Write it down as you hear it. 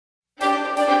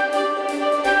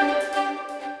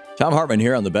Thom Hartmann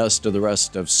here on the best of the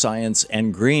rest of science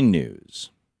and green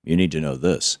news. You need to know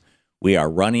this. We are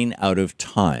running out of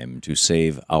time to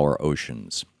save our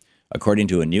oceans. According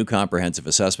to a new comprehensive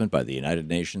assessment by the United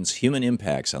Nations, human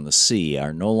impacts on the sea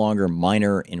are no longer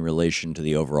minor in relation to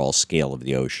the overall scale of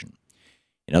the ocean.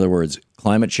 In other words,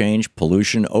 climate change,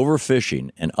 pollution, overfishing,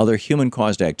 and other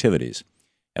human-caused activities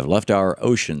have left our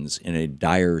oceans in a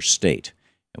dire state,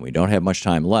 and we don't have much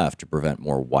time left to prevent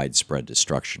more widespread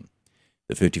destruction.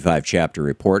 The 55-chapter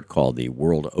report, called the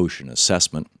World Ocean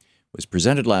Assessment, was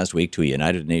presented last week to a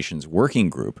United Nations working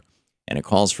group, and it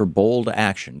calls for bold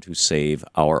action to save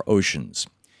our oceans.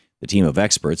 The team of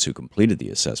experts who completed the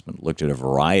assessment looked at a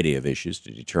variety of issues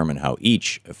to determine how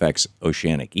each affects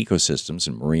oceanic ecosystems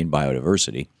and marine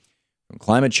biodiversity. From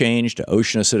climate change to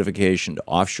ocean acidification to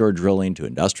offshore drilling to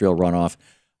industrial runoff,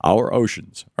 our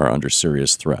oceans are under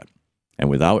serious threat. And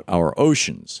without our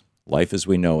oceans, life as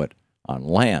we know it on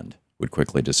land would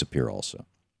quickly disappear also.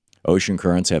 Ocean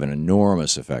currents have an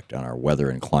enormous effect on our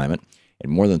weather and climate,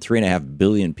 and more than 3.5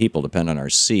 billion people depend on our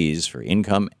seas for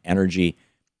income, energy,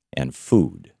 and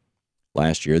food.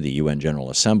 Last year, the UN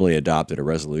General Assembly adopted a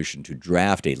resolution to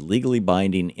draft a legally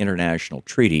binding international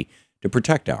treaty to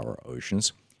protect our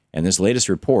oceans, and this latest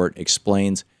report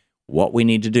explains what we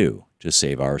need to do to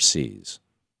save our seas.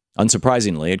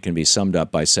 Unsurprisingly, it can be summed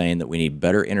up by saying that we need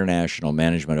better international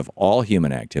management of all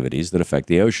human activities that affect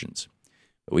the oceans.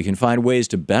 But we can find ways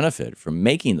to benefit from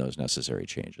making those necessary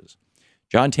changes.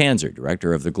 John Tanzer,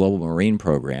 director of the Global Marine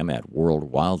Program at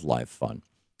World Wildlife Fund,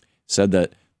 said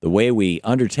that the way we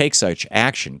undertake such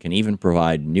action can even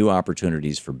provide new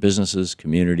opportunities for businesses,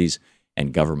 communities,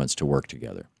 and governments to work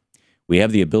together. We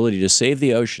have the ability to save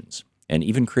the oceans and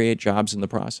even create jobs in the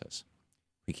process.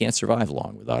 We can't survive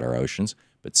long without our oceans,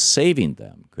 but saving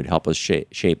them could help us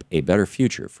shape a better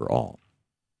future for all.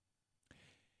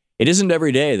 It isn't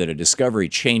every day that a discovery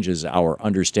changes our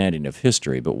understanding of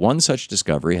history, but one such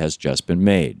discovery has just been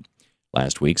made.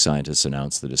 Last week, scientists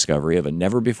announced the discovery of a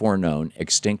never-before-known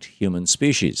extinct human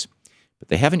species, but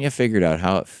they haven't yet figured out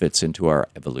how it fits into our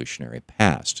evolutionary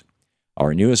past.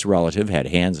 Our newest relative had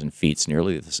hands and feet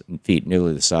nearly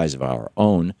the size of our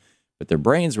own, but their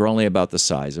brains were only about the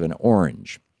size of an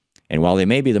orange. And while they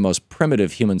may be the most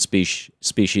primitive human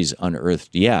species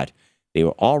unearthed yet, they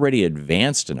were already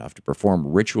advanced enough to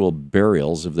perform ritual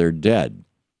burials of their dead.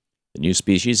 The new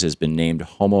species has been named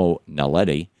Homo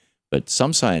naledi, but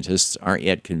some scientists aren't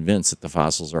yet convinced that the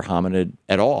fossils are hominid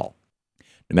at all.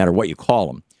 No matter what you call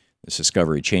them, this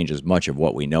discovery changes much of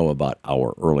what we know about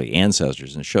our early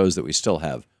ancestors and shows that we still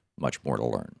have much more to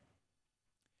learn.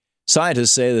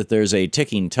 Scientists say that there's a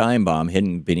ticking time bomb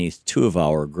hidden beneath two of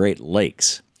our Great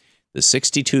Lakes. The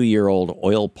 62-year-old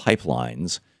oil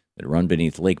pipelines that run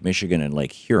beneath Lake Michigan and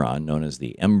Lake Huron, known as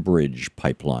the Enbridge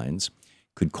pipelines,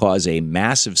 could cause a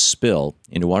massive spill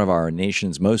into one of our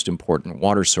nation's most important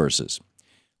water sources.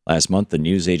 Last month, the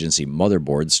news agency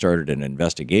Motherboard started an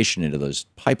investigation into those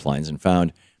pipelines and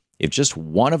found if just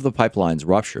one of the pipelines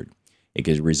ruptured, it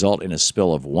could result in a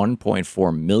spill of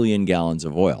 1.4 million gallons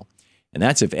of oil. And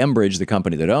that's if Enbridge, the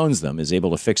company that owns them, is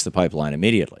able to fix the pipeline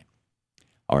immediately.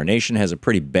 Our nation has a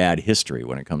pretty bad history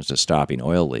when it comes to stopping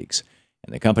oil leaks,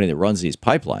 and the company that runs these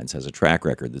pipelines has a track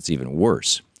record that's even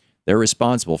worse. They're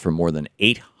responsible for more than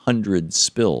 800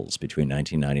 spills between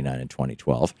 1999 and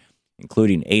 2012,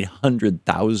 including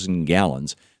 800,000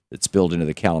 gallons that spilled into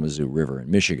the Kalamazoo River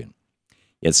in Michigan.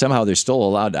 Yet somehow they're still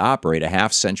allowed to operate a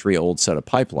half-century-old set of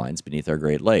pipelines beneath our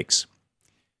Great Lakes.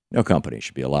 No company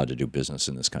should be allowed to do business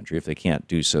in this country if they can't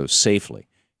do so safely,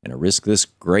 and a risk this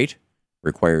great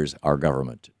requires our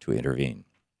government to intervene.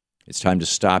 It's time to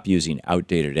stop using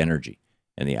outdated energy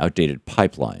and the outdated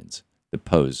pipelines that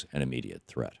pose an immediate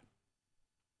threat.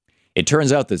 It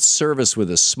turns out that service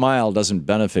with a smile doesn't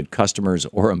benefit customers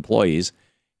or employees,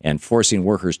 and forcing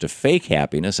workers to fake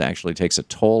happiness actually takes a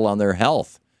toll on their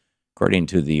health. According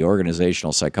to the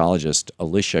organizational psychologist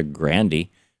Alicia Grandy,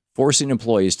 forcing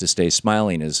employees to stay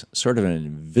smiling is sort of an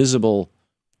invisible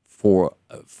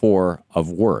form of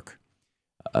work.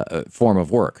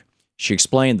 She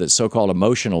explained that so-called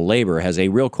emotional labor has a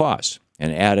real cost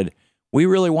and added, "We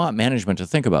really want management to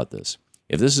think about this.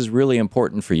 If this is really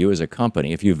important for you as a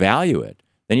company, if you value it,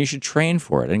 then you should train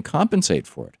for it and compensate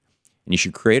for it. And you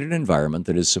should create an environment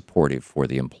that is supportive for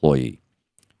the employee."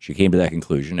 She came to that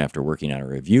conclusion after working on a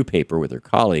review paper with her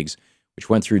colleagues, which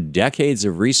went through decades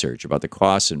of research about the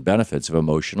costs and benefits of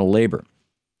emotional labor.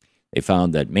 They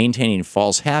found that maintaining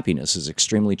false happiness is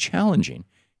extremely challenging,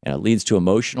 and it leads to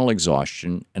emotional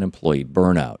exhaustion and employee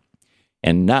burnout.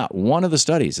 And not one of the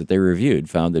studies that they reviewed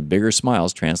found that bigger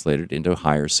smiles translated into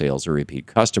higher sales or repeat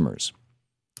customers.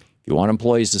 If you want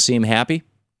employees to seem happy,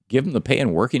 Give them the pay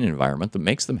and working environment that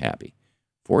makes them happy.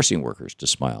 Forcing workers to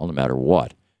smile no matter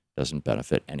what doesn't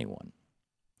benefit anyone.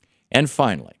 And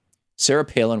finally, Sarah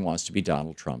Palin wants to be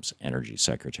Donald Trump's energy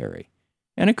secretary.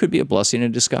 And it could be a blessing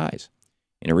in disguise.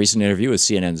 In a recent interview with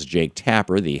CNN's Jake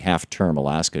Tapper, the half-term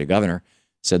Alaska governor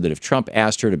said that if Trump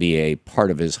asked her to be a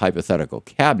part of his hypothetical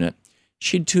cabinet,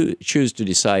 she'd choose to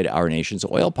decide our nation's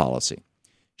oil policy.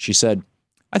 She said,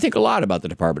 "I think a lot about the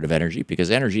Department of Energy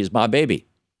because energy is my baby."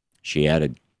 She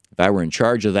added, "If I were in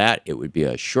charge of that, it would be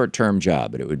a short-term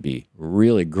job, but it would be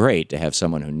really great to have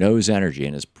someone who knows energy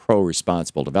and is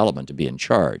pro-responsible development to be in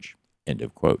charge." End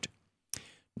of quote.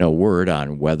 No word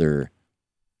on whether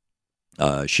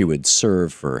she would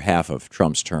serve for half of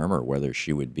Trump's term or whether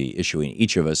she would be issuing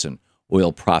each of us an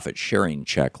oil profit sharing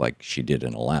check like she did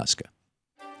in Alaska.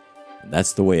 And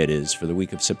that's the way it is for the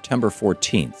week of September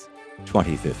 14th,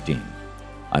 2015.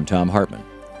 I'm Thom Hartmann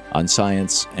on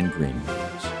Science and Green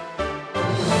News.